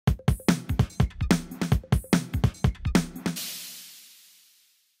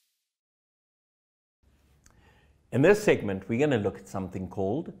In this segment, we're going to look at something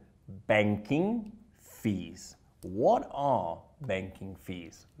called banking fees. What are banking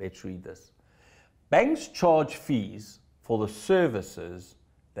fees? Let's read this. Banks charge fees for the services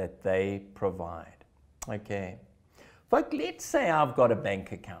that they provide. Okay. But let's say I've got a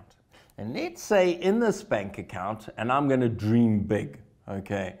bank account. And let's say in this bank account, and I'm going to dream big.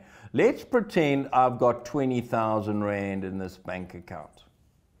 Okay. Let's pretend I've got 20,000 Rand in this bank account.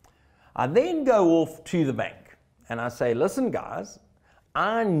 I then go off to the bank and I say, listen guys,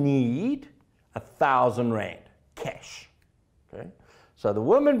 I need 1,000 Rand cash. Okay. So the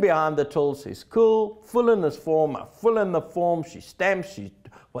woman behind the till says, cool, fill in this form. I fill in the form, she stamps,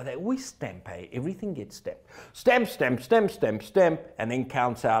 well, they always stamp, hey? Everything gets stamped. Stamp, stamp, stamp, stamp, stamp, and then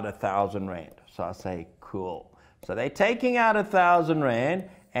counts out 1,000 Rand. So I say, cool. So they're taking out 1,000 Rand,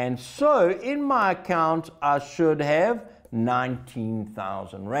 and so in my account, I should have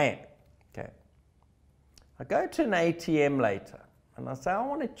 19,000 Rand. Okay. I go to an ATM later, and I say, I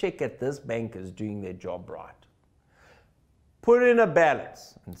want to check that this bank is doing their job right. Put in a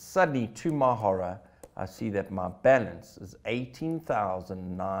balance, and suddenly, to my horror, I see that my balance is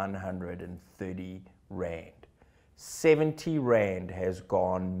 18,930 Rand. 70 Rand has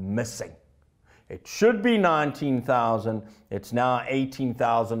gone missing. It should be 19,000. It's now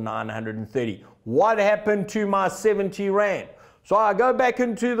 18,930. What happened to my 70 Rand? So I go back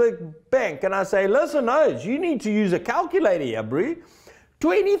into the bank and I say, listen, Oz, you need to use a calculator here, bro.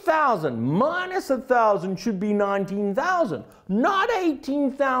 20,000 minus 1,000 should be 19,000, not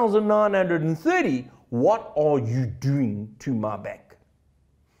 18,930. What are you doing to my bank?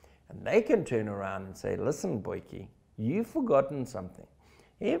 And they can turn around and say, listen, Boykie, you've forgotten something.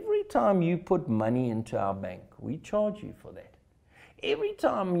 Every time you put money into our bank, we charge you for that. Every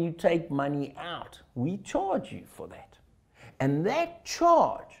time you take money out, we charge you for that. And that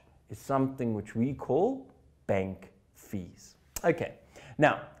charge is something which we call bank fees. Okay.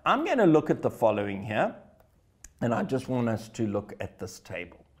 Now, I'm going to look at the following here, and I just want us to look at this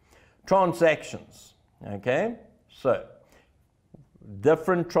table. Transactions, okay? So,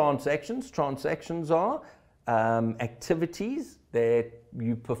 different transactions. Transactions are activities that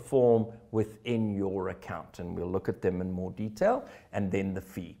you perform within your account, and we'll look at them in more detail, and then the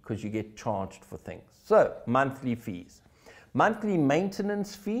fee, because you get charged for things. So, monthly fees. Monthly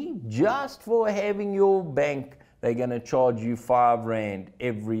maintenance fee, just for having your bank, they're going to charge you 5 Rand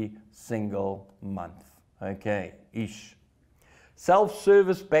every single month. Okay, ish.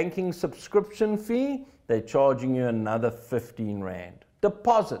 Self-service banking subscription fee, they're charging you another 15 Rand.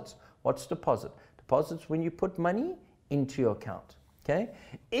 Deposits. What's deposit? Deposits when you put money into your account. Okay.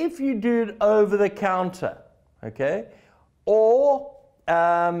 If you do it over the counter, okay, or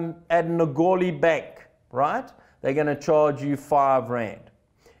at Ngoli Bank, right, they're going to charge you 5 Rand.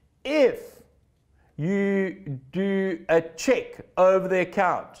 If you do a check over the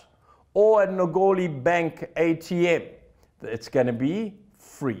account or at Ngoli Bank ATM, it's going to be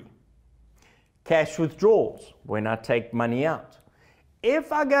free. Cash withdrawals, when I take money out.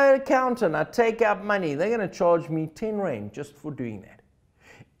 If I go to the counter and I take out money, they're going to charge me 10 Rand just for doing that.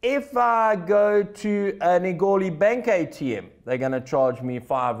 If I go to an Ngoli Bank ATM, they're going to charge me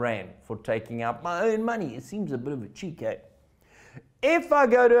 5 Rand for taking out my own money. It seems a bit of a cheek, eh? If I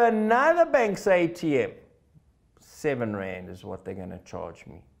go to another bank's ATM, 7 Rand is what they're going to charge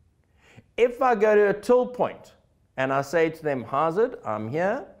me. If I go to a till point and I say to them, Hazard, I'm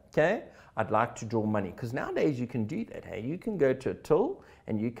here, okay, I'd like to draw money. Because nowadays you can do that, hey? You can go to a till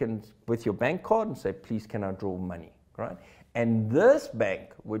and you can, with your bank card, and say, please, can I draw money, right? And this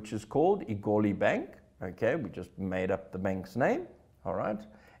bank, which is called Ngoli Bank, okay, we just made up the bank's name, all right,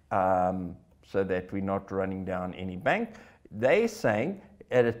 so that we're not running down any bank. They're saying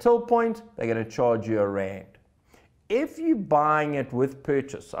at a till point, they're going to charge you a Rand. If you're buying it with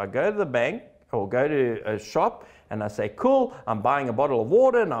purchase, I go to the bank or go to a shop and I say, cool, I'm buying a bottle of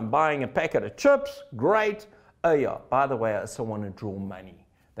water and I'm buying a packet of chips. Great. Oh yeah, by the way, I also want to draw money.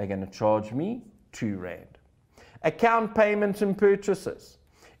 They're going to charge me 2 Rand. Account payments and purchases.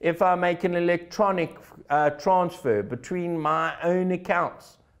 If I make an electronic transfer between my own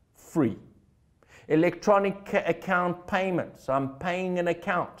accounts, free. Electronic account payments, I'm paying an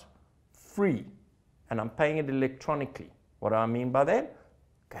account, free, and I'm paying it electronically. What do I mean by that?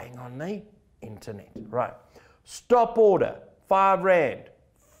 Going on the internet, right. Stop order, 5 Rand.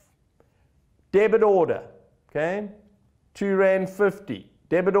 Debit order, okay, 2 Rand 50.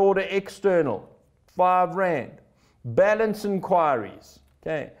 Debit order external, 5 Rand. Balance inquiries,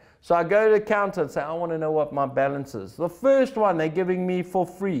 okay. So I go to the counter and say, I want to know what my balance is. The first one they're giving me for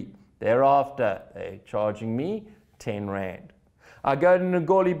free. Thereafter, they're charging me 10 Rand. I go to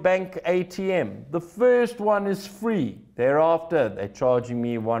Ngoli Bank ATM. The first one is free. Thereafter, they're charging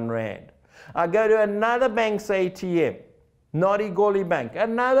me R1. I go to another bank's ATM, not Ngoli Bank,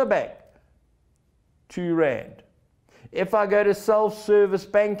 another bank, R2. If I go to self-service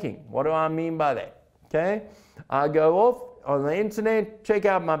banking, what do I mean by that? Okay, I go off on the internet, check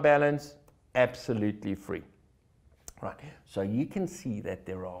out my balance, absolutely free. Right, so you can see that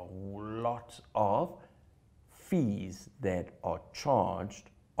there are lots of fees that are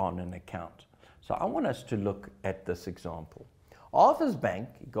charged on an account. So I want us to look at this example. Arthur's Bank,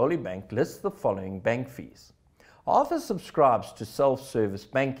 Ngoli Bank, lists the following bank fees. Arthur subscribes to self-service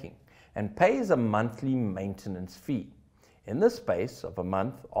banking and pays a monthly maintenance fee. In the space of a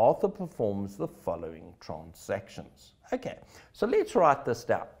month, Arthur performs the following transactions. Okay, so let's write this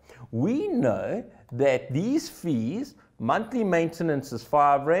down. We know that these fees, monthly maintenance is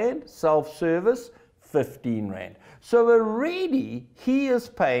R5, self-service, R15. So already he is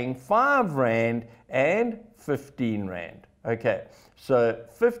paying R5 and R15. Okay, so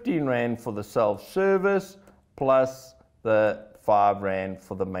R15 for the self-service plus the R5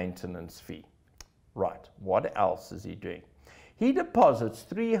 for the maintenance fee. Right, what else is he doing? He deposits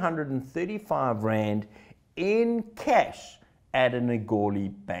R335 in cash at an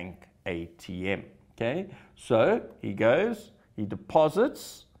Ngoli Bank ATM. Okay, so he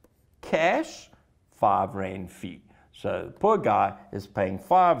deposits cash, R5 fee. So the poor guy is paying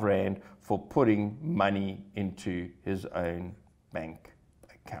R5 for putting money into his own bank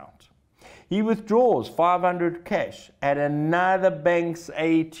account. He withdraws 500 cash at another bank's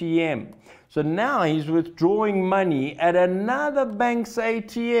ATM. So now he's withdrawing money at another bank's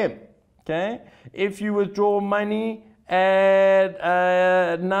ATM. Okay? If you withdraw money at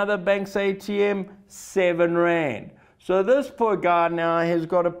another bank's ATM, R7. So this poor guy now has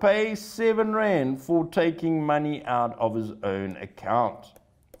got to pay R7 for taking money out of his own account.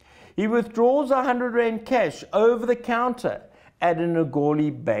 He withdraws R100 cash over the counter at an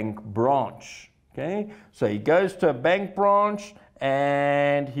Ngoli Bank branch. Okay, so he goes to a bank branch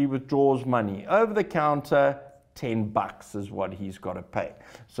and he withdraws money over the counter. $10 is what he's got to pay.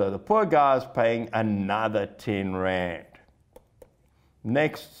 So the poor guy is paying another R10.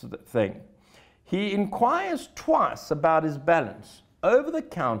 Next thing, he inquires twice about his balance over the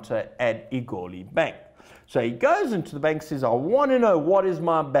counter at Ngoli Bank. So he goes into the bank and says, I want to know what is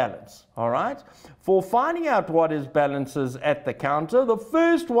my balance. All right. For finding out what his balance is at the counter, the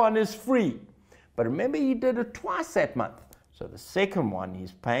first one is free. But remember, he did it twice that month. So the second one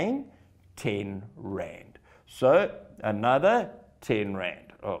he's paying R10. So another R10.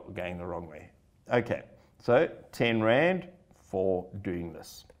 Oh, going the wrong way. Okay. So R10 for doing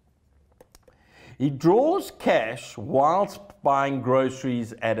this. He draws cash whilst buying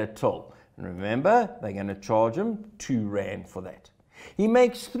groceries at a till. And remember, they're going to charge him R2 for that. He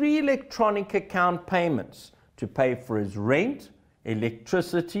makes 3 electronic account payments to pay for his rent,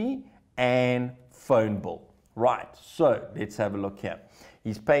 electricity, and phone bill. Right, so let's have a look here.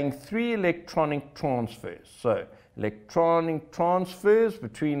 He's paying 3 electronic transfers. So electronic transfers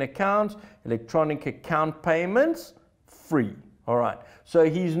between accounts, electronic account payments, free. All right, so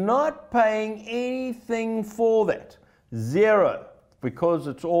he's not paying anything for that. 0. Because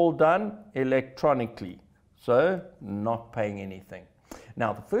it's all done electronically. So, not paying anything.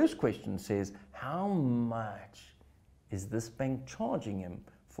 Now, the first question says, how much is this bank charging him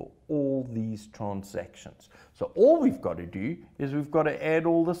for all these transactions? So, all we've got to do is we've got to add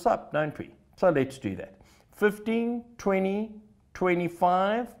all this up, don't we? So, let's do that. 15, 20,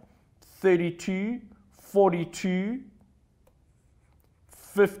 25, 32, 42,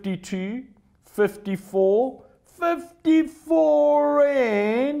 52, 54, 54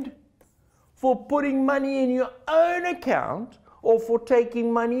 Rand for putting money in your own account or for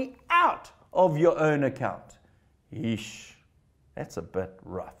taking money out of your own account. Yeesh, that's a bit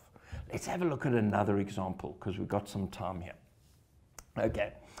rough. Let's have a look at another example because we've got some time here.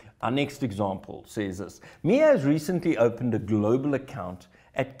 Okay, our next example says this. Mia has recently opened a global account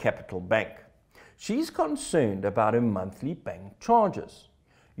at Capital Bank. She's concerned about her monthly bank charges.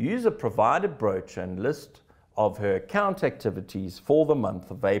 Use a provided brochure and list of her account activities for the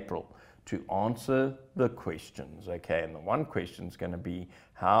month of April to answer the questions. Okay, and the one question is going to be,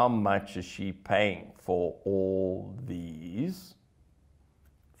 how much is she paying for all these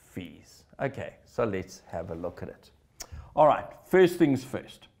fees? Okay, so let's have a look at it. All right, first things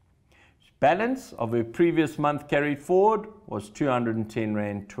first. Balance of her previous month carried forward was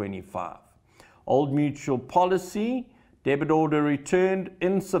R210.25. Old Mutual policy, debit order returned,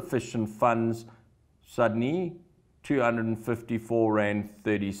 insufficient funds, suddenly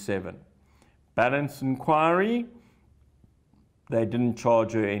R254.37. Balance inquiry, they didn't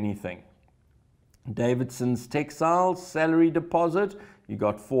charge her anything. Davidson's Textiles salary deposit, you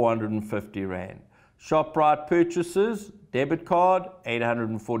got 450 Rand. ShopRite purchases, debit card,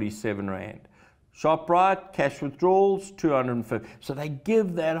 847 Rand. ShopRite cash withdrawals, 250. So they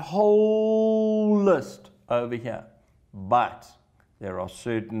give that whole list over here. But there are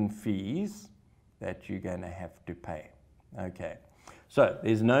certain fees that you're going to have to pay. Okay, so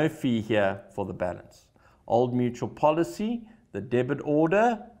there's no fee here for the balance. Old Mutual Policy, the debit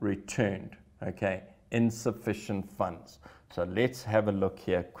order returned. Okay, insufficient funds. So let's have a look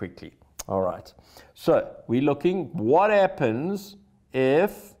here quickly. All right, so we're looking what happens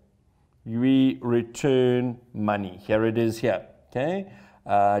if we return money. Here it is here. Okay,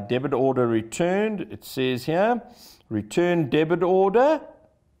 debit order returned. It says here, return debit order,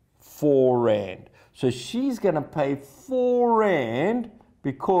 4 Rand. So she's going to pay 4 Rand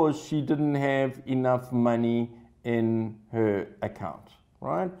because she didn't have enough money in her account,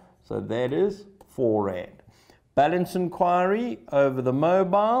 right? So that is 4 Rand. Balance inquiry over the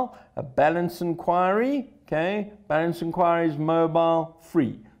mobile, a balance inquiry, okay? Balance inquiry is mobile,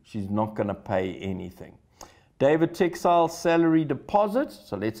 free. She's not going to pay anything. David Textile salary deposits.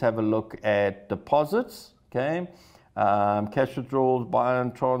 So let's have a look at deposits, okay? Cash withdrawals, buy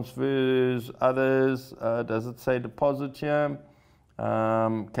and transfers, others. Does it say deposit here?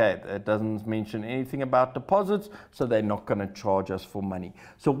 Okay, it doesn't mention anything about deposits, so they're not going to charge us for money.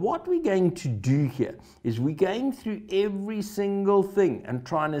 So what we're going to do here is we're going through every single thing and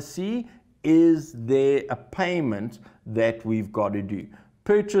trying to see, is there a payment that we've got to do?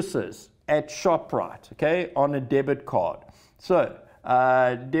 Purchases at ShopRite, okay, on a debit card. So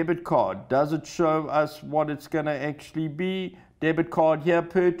debit card, does it show us what it's going to actually be? Debit card here,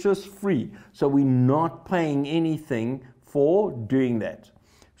 purchase free. So we're not paying anything for doing that.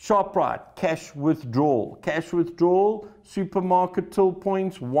 ShopRite, cash withdrawal. Cash withdrawal, supermarket till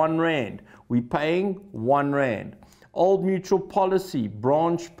points, 1 Rand. We're paying 1 Rand. Old Mutual Policy,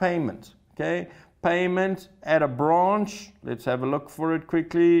 branch payment. Okay, payment at a branch. Let's have a look for it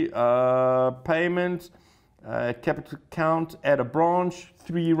quickly. Payment, capital account at a branch,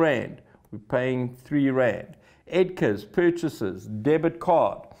 3 Rand. We're paying 3 Rand. Edgar's purchases, debit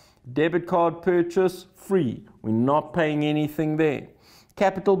card. Debit card purchase, free. We're not paying anything there.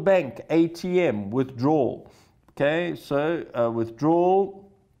 Capital Bank, ATM, withdrawal. Okay, so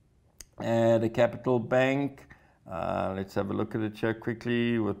withdrawal at a Capital Bank. Let's have a look at it here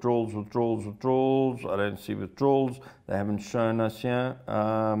quickly. Withdrawals, withdrawals, withdrawals. I don't see withdrawals. They haven't shown us here.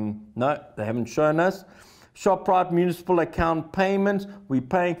 No, they haven't shown us. ShopRite municipal account payments, we're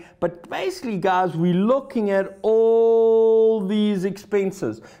paying. But basically, guys, we're looking at all these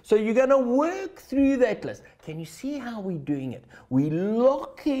expenses. So you're going to work through that list. Can you see how we're doing it? We're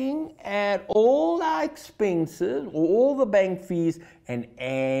looking at all our expenses, or all the bank fees, and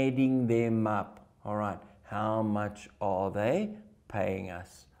adding them up. All right, how much are they paying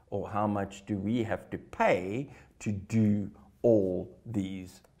us? Or how much do we have to pay to do all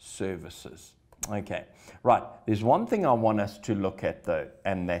these services? Okay, right. There's one thing I want us to look at though,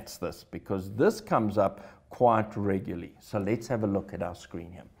 and that's this, because this comes up quite regularly. So let's have a look at our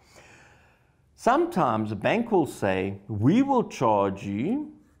screen here. Sometimes a bank will say, we will charge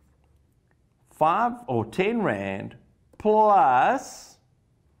you 5 or 10 Rand plus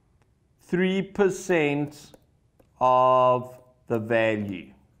 3% of the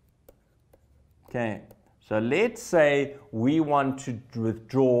value. Okay. So let's say we want to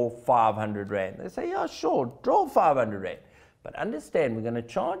withdraw 500 Rand. They say, yeah, sure, draw 500 Rand. But understand, we're going to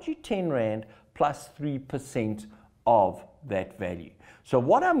charge you 10 Rand plus 3% of that value. So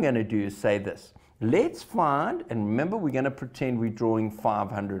what I'm going to do is say this. Let's find, and remember, we're going to pretend we're drawing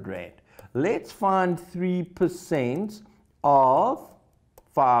 500 Rand. Let's find 3% of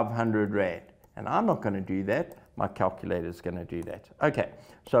 500 Rand. And I'm not going to do that. My calculator is going to do that. Okay,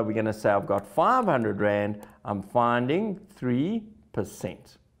 so we're going to say I've got 500 Rand. I'm finding 3%.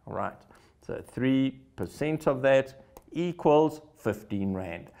 All right, so 3% of that equals 15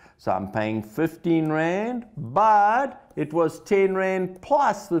 Rand. So I'm paying 15 Rand, but it was 10 Rand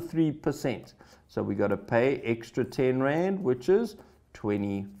plus the 3%. So we got to pay extra 10 Rand, which is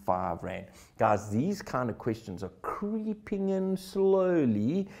 25 Rand. Guys, these kind of questions are creeping in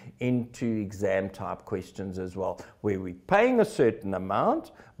slowly into exam type questions as well, where we're paying a certain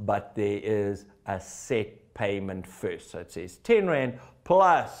amount, but there is a set payment first. So it says 10 Rand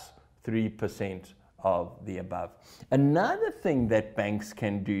plus 3% of the above. Another thing that banks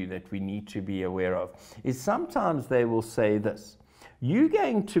can do that we need to be aware of is sometimes they will say this. You're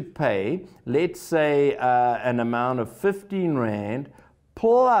going to pay, let's say, an amount of 15 Rand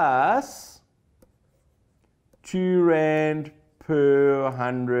plus 2 Rand per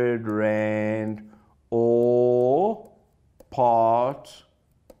 100 rand or part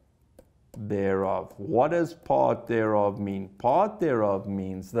thereof. What does part thereof mean? Part thereof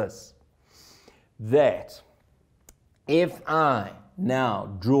means this, that if I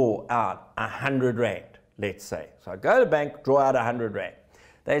now draw out 100 rand, let's say, so I go to the bank, draw out 100 rand.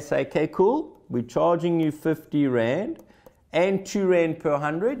 They say, okay, cool, we're charging you 50 rand and 2 rand per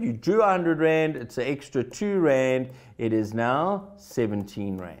 100. You drew 100 rand, it's an extra 2 rand. It is now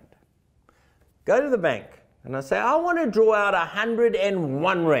 17 rand. Go to the bank and I say, I want to draw out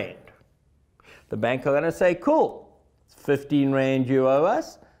 101 rand. The bank are going to say, cool, it's 15 rand you owe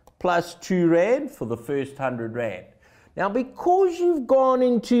us, plus 2 rand for the first 100 rand. Now, because you've gone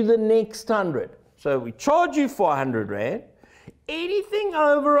into the next 100, so we charge you for 100 rand, anything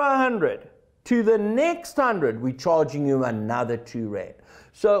over 100 to the next 100, we're charging you another 2 rand.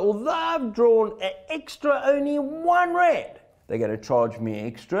 So although I've drawn an extra only 1 rand, they're going to charge me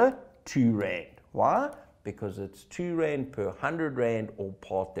extra 2 rand. Why? Because it's 2 rand per 100 rand or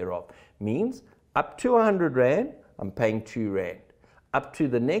part thereof. Means up to 100 rand, I'm paying 2 rand. Up to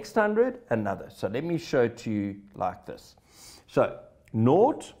the next 100, another. So let me show it to you like this. So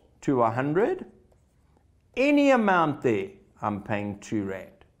 0 to 100, any amount there, I'm paying 2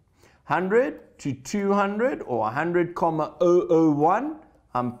 rand. 100 to 200 or 100,001,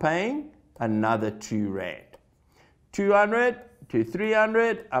 I'm paying another 2 rand. 200 to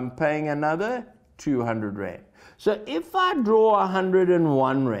 300, I'm paying another 200 rand. So if I draw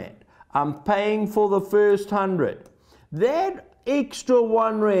 101 rand, I'm paying for the first 100. That extra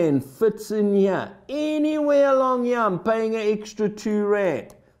 1 rand fits in here. Anywhere along here, I'm paying an extra 2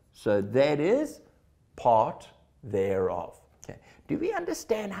 rand. So that is part thereof. Okay. Do we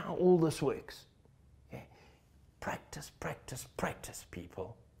understand how all this works? Okay. Practice, practice, practice,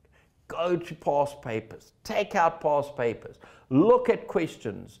 people. Go to past papers. Take out past papers. Look at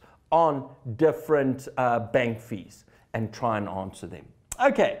questions on different bank fees and try and answer them.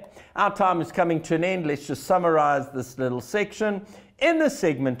 Okay, our time is coming to an end. Let's just summarize this little section. In this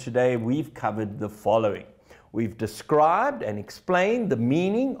segment today, we've covered the following. We've described and explained the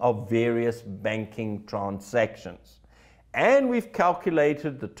meaning of various banking transactions. And we've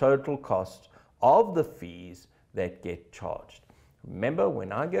calculated the total cost of the fees that get charged. Remember,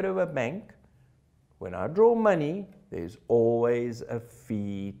 when I go to a bank, when I draw money, there's always a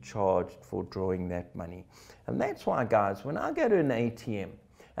fee charged for drawing that money. And that's why, guys, when I go to an ATM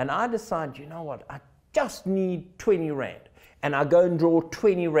and I decide, you know what, I just need 20 rand, and I go and draw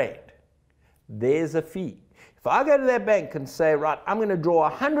 20 rand, there's a fee. If I go to that bank and say, right, I'm going to draw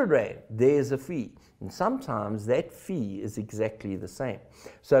 100 rand, there's a fee. And sometimes that fee is exactly the same.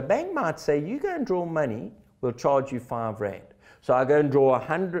 So a bank might say, you go and draw money, we'll charge you 5 rand. So I go and draw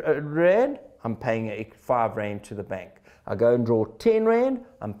 100 rand, I'm paying 5 rand to the bank. I go and draw 10 rand,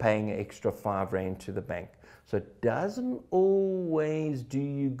 I'm paying an extra 5 rand to the bank. So it doesn't always do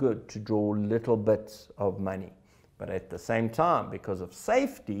you good to draw little bits of money. But at the same time, because of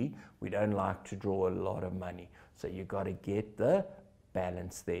safety, we don't like to draw a lot of money. So you've got to get the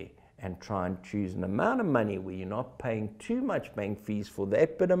balance there and try and choose an amount of money where you're not paying too much bank fees for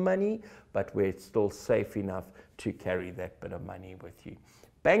that bit of money, but where it's still safe enough to carry that bit of money with you.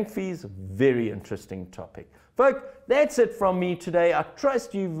 Bank fees, very interesting topic. Folks, that's it from me today. I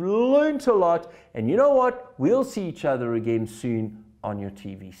trust you've learned a lot. And you know what? We'll see each other again soon on your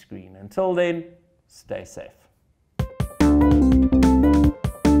TV screen. Until then, stay safe.